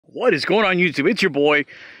What is going on YouTube? It's your boy,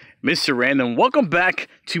 Mr. Random. Welcome back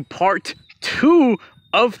to part 2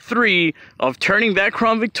 of 3 of turning that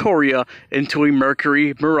Crown Victoria into a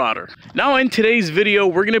Mercury Marauder. Now in today's video,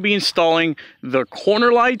 we're going to be installing the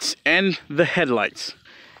corner lights and the headlights.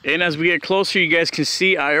 And as we get closer, you guys can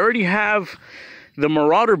see I already have the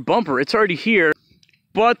Marauder bumper. It's already here,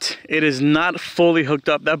 but it is not fully hooked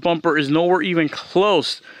up. That bumper is nowhere even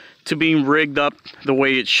close to being rigged up the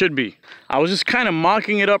way it should be. I was just kind of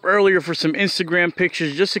mocking it up earlier for some Instagram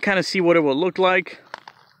pictures just to kind of see what it would look like.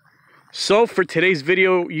 So for today's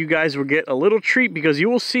video, you guys will get a little treat because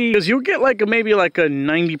you will see, you'll get maybe like a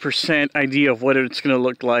 90% idea of what it's going to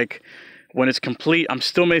look like when it's complete. I'm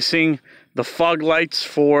still missing the fog lights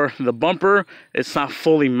for the bumper. It's not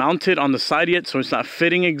fully mounted on the side yet, so it's not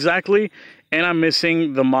fitting exactly. And I'm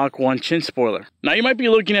missing the Mach 1 chin spoiler. Now you might be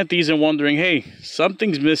looking at these and wondering, hey,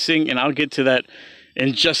 something's missing, and I'll get to that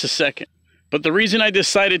in just a second. But the reason I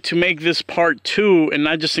decided to make this part 2 and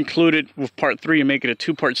not just include it with part 3 and make it a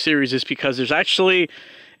 2-part series is because there's actually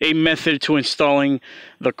a method to installing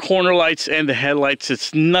the corner lights and the headlights.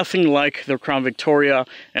 It's nothing like the Crown Victoria,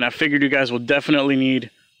 and I figured you guys will definitely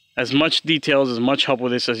need as much details, as much help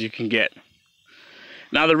with this as you can get.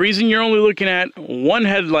 Now the reason you're only looking at 1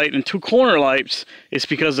 headlight and 2 corner lights is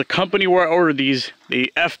because the company where I ordered these, they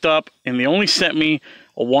effed up and they only sent me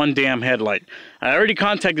a 1 damn headlight. I already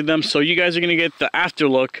contacted them, so you guys are going to get the after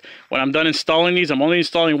look. When I'm done installing these, I'm only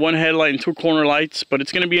installing 1 headlight and 2 corner lights, but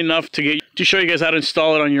it's going to be enough to show you guys how to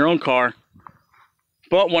install it on your own car.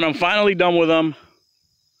 But when I'm finally done with them,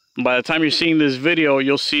 by the time you're seeing this video,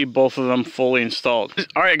 you'll see both of them fully installed.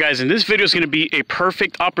 Alright guys, and this video is going to be a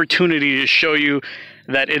perfect opportunity to show you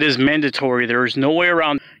that it is mandatory. There is no way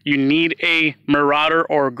around. You need a Marauder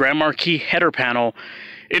or Grand Marquis header panel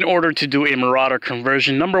in order to do a Marauder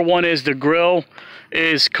conversion. Number one is the grill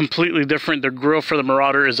is completely different. The grill for the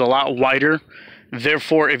Marauder is a lot wider.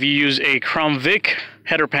 Therefore, if you use a Crown Vic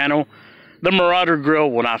header panel, the Marauder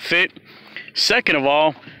grill will not fit. Second of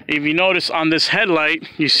all, if you notice on this headlight,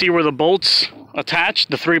 you see where the bolts attach,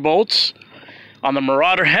 the 3 bolts. On the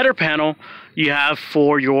Marauder header panel, you have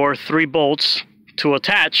for your 3 bolts to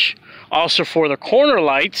attach. Also for the corner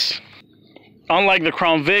lights, unlike the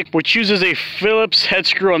Crown Vic, which uses a Phillips head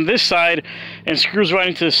screw on this side and screws right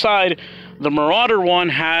into the side, the Marauder one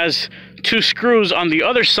has 2 screws on the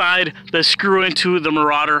other side that screw into the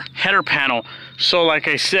Marauder header panel. So like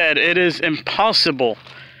I said, it is impossible.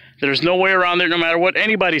 There's no way around it, no matter what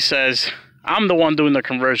anybody says. I'm the one doing the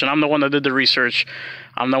conversion. I'm the one that did the research.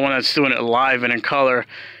 I'm the one that's doing it live and in color.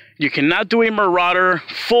 You cannot do a Marauder,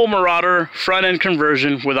 full Marauder front-end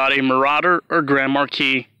conversion without a Marauder or Grand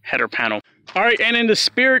Marquis header panel. Alright, and in the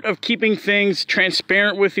spirit of keeping things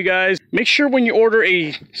transparent with you guys, make sure when you order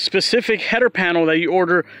a specific header panel that you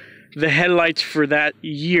order the headlights for that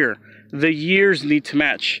year. The years need to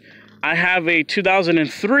match. I have a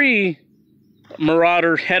 2003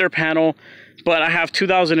 Marauder header panel, but I have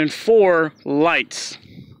 2004 lights.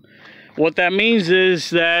 What that means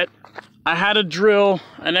is that I had to drill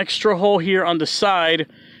an extra hole here on the side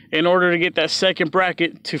in order to get that second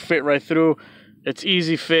bracket to fit right through. It's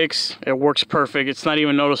easy fix. It works perfect. It's not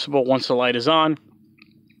even noticeable once the light is on.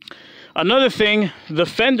 Another thing, the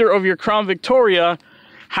fender of your Crown Victoria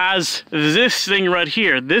has this thing right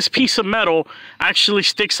here. This piece of metal actually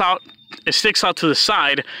sticks out. It sticks out to the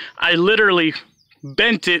side. I literally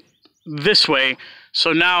bent it this way,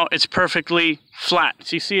 so now it's perfectly flat.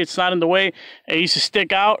 So you see it's not in the way. It used to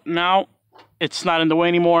stick out. Now it's not in the way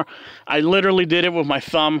anymore. I literally did it with my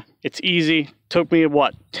thumb. It's easy. Took me,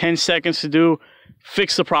 what, 10 seconds to do.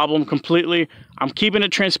 Fix the problem completely. I'm keeping it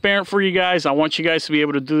transparent for you guys. I want you guys to be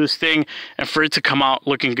able to do this thing and for it to come out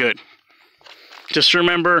looking good. Just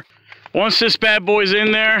remember, once this bad boy's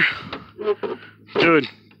in there, dude,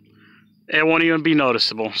 it won't even be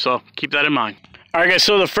noticeable. So keep that in mind. All right, guys,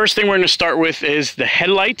 so the first thing we're going to start with is the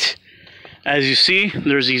headlight. As you see,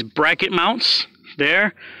 there's these bracket mounts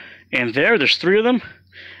there and there. There's 3 of them.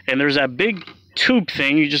 And there's that big tube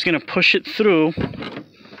thing. You're just going to push it through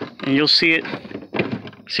and you'll see it.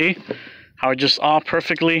 See how it just all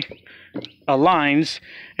perfectly aligns.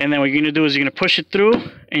 And then what you're going to do is you're going to push it through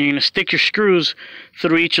and you're going to stick your screws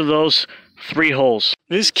through each of those 3 holes.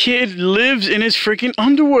 This kid lives in his freaking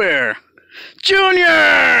underwear.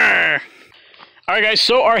 Junior! Alright guys,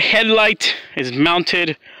 so our headlight is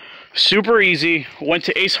mounted super easy. Went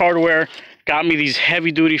to Ace Hardware, got me these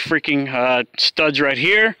heavy duty freaking studs right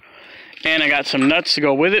here, and I got some nuts to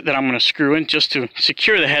go with it that I'm going to screw in just to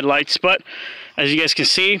secure the headlights. But as you guys can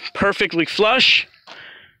see, perfectly flush.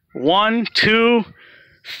 1, 2,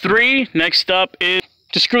 3. Next up is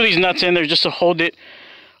to screw these nuts in there just to hold it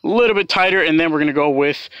a little bit tighter, and then we're gonna go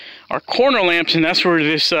with our corner lamps, and that's where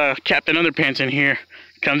this Captain Underpants in here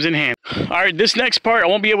comes in handy. All right, this next part, I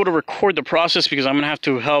won't be able to record the process because I'm gonna have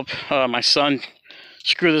to help my son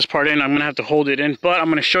screw this part in. I'm gonna have to hold it in, but I'm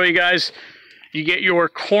gonna show you guys. You get your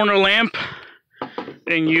corner lamp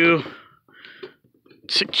and you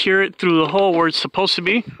secure it through the hole where it's supposed to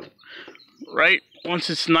be, right? Once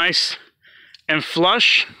it's nice and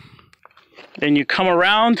flush, then you come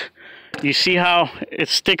around, you see how it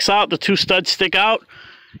sticks out, the two studs stick out.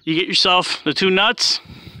 You get yourself the two nuts,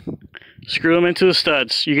 screw them into the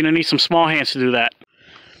studs. You're gonna need some small hands to do that.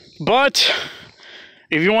 But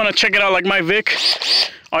if you wanna check it out like my Vic,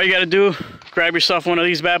 all you gotta do, grab yourself one of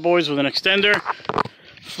these bad boys with an extender,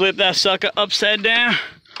 flip that sucker upside down,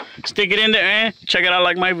 stick it in there, and check it out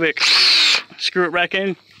like my Vic. Screw it back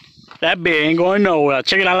in. That bit ain't going nowhere.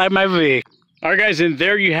 Check it out like my Vic. All right, guys, and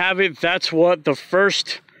there you have it. That's what the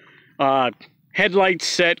first headlight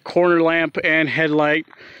set, corner lamp and headlight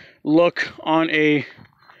look on a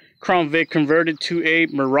Crown Vic converted to a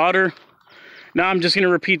Marauder. Now I'm just gonna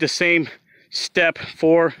repeat the same step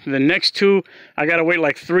for the next two. I gotta wait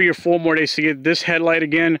like 3 or 4 more days to get this headlight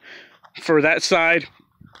again for that side.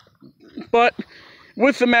 But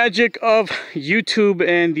with the magic of YouTube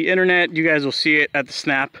and the internet, you guys will see it at the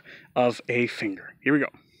snap of a finger. Here we go.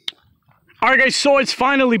 All right, guys, so it's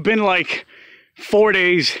finally been like 4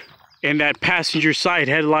 days and that passenger side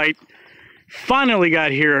headlight finally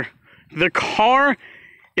got here. The car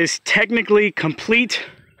is technically complete.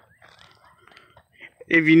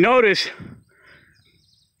 If you notice,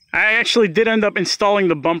 I actually did end up installing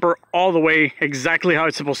the bumper all the way exactly how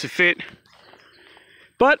it's supposed to fit.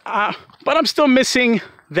 But I'm still missing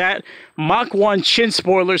that Mach 1 chin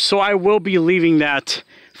spoiler, so I will be leaving that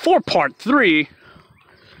for part 3.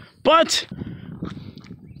 But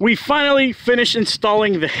we finally finished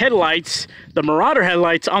installing the headlights, the Marauder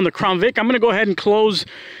headlights on the Crown Vic. I'm gonna go ahead and close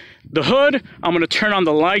the hood. I'm gonna turn on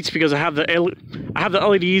the lights because I have the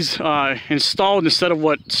LEDs installed instead of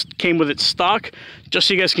what came with its stock, just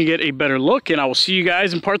so you guys can get a better look. And I will see you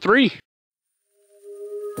guys in part 3.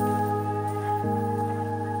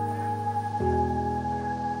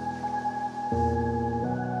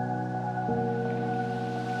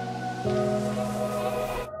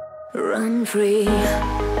 Run free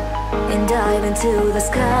and dive into the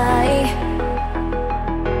sky.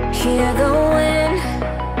 Hear the wind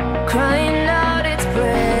crying